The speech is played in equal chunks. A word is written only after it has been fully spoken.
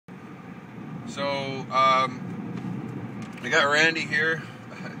So, I got Randy here.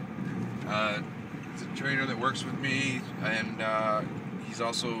 He's a trainer that works with me, and he's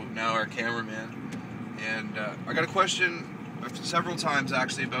also now our cameraman. And I got a question several times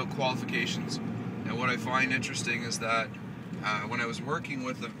actually about qualifications. And what I find interesting is that when I was working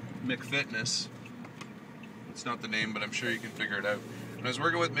with the McFitness, it's not the name, but I'm sure you can figure it out. When I was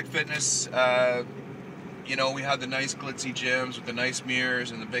working with McFitness, you know, we had the nice glitzy gyms with the nice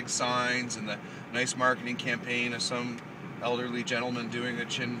mirrors and the big signs and the nice marketing campaign of some elderly gentleman doing a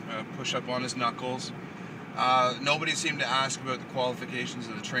chin push-up on his knuckles. Nobody seemed to ask about the qualifications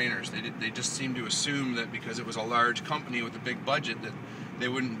of the trainers. They just seemed to assume that because it was a large company with a big budget that they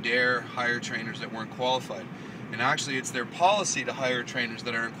wouldn't dare hire trainers that weren't qualified. And actually it's their policy to hire trainers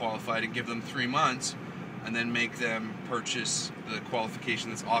that aren't qualified and give them 3 months and then make them purchase the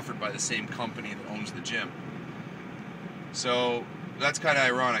qualification that's offered by the same company that owns the gym. So that's kind of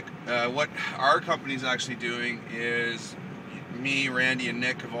ironic. What our company's actually doing is me, Randy, and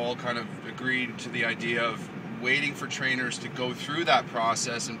Nick have all kind of agreed to the idea of waiting for trainers to go through that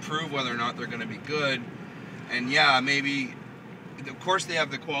process and prove whether or not they're going to be good. And yeah, maybe, of course they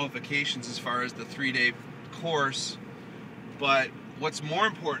have the qualifications as far as the 3-day course, but what's more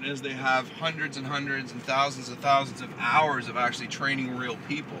important is they have hundreds and hundreds and thousands of hours of actually training real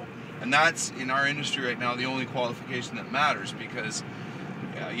people. And that's, in our industry right now, the only qualification that matters, because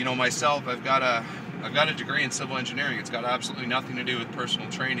you know, myself, I've got a degree in civil engineering. It's got absolutely nothing to do with personal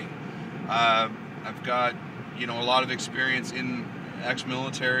training. I've got, you know, a lot of experience in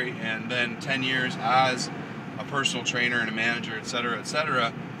ex-military, and then 10 years as a personal trainer and a manager, etc.,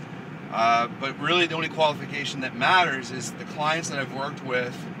 etc. But really the only qualification that matters is the clients that I've worked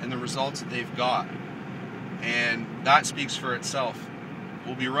with and the results that they've got. And that speaks for itself.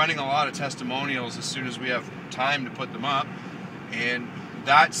 We'll be running a lot of testimonials as soon as we have time to put them up. And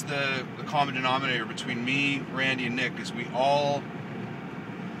that's the common denominator between me, Randy, and Nick, is we all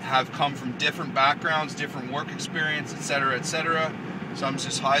have come from different backgrounds, different work experience, etc., etc. Some's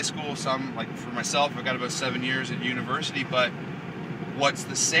just high school, some, like for myself, I've got about 7 years at university, but what's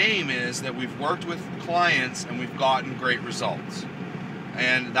the same is that we've worked with clients and we've gotten great results.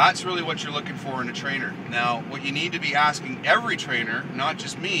 And that's really what you're looking for in a trainer. Now, what you need to be asking every trainer, not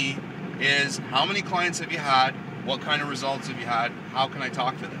just me, is how many clients have you had? What kind of results have you had? How can I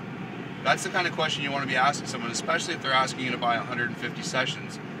talk to them? That's the kind of question you want to be asking someone, especially if they're asking you to buy 150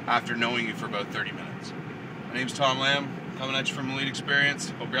 sessions after knowing you for about 30 minutes. My name's Tom Lamb, coming at you from Elite Experience.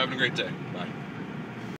 Hope you're having a great day. Bye.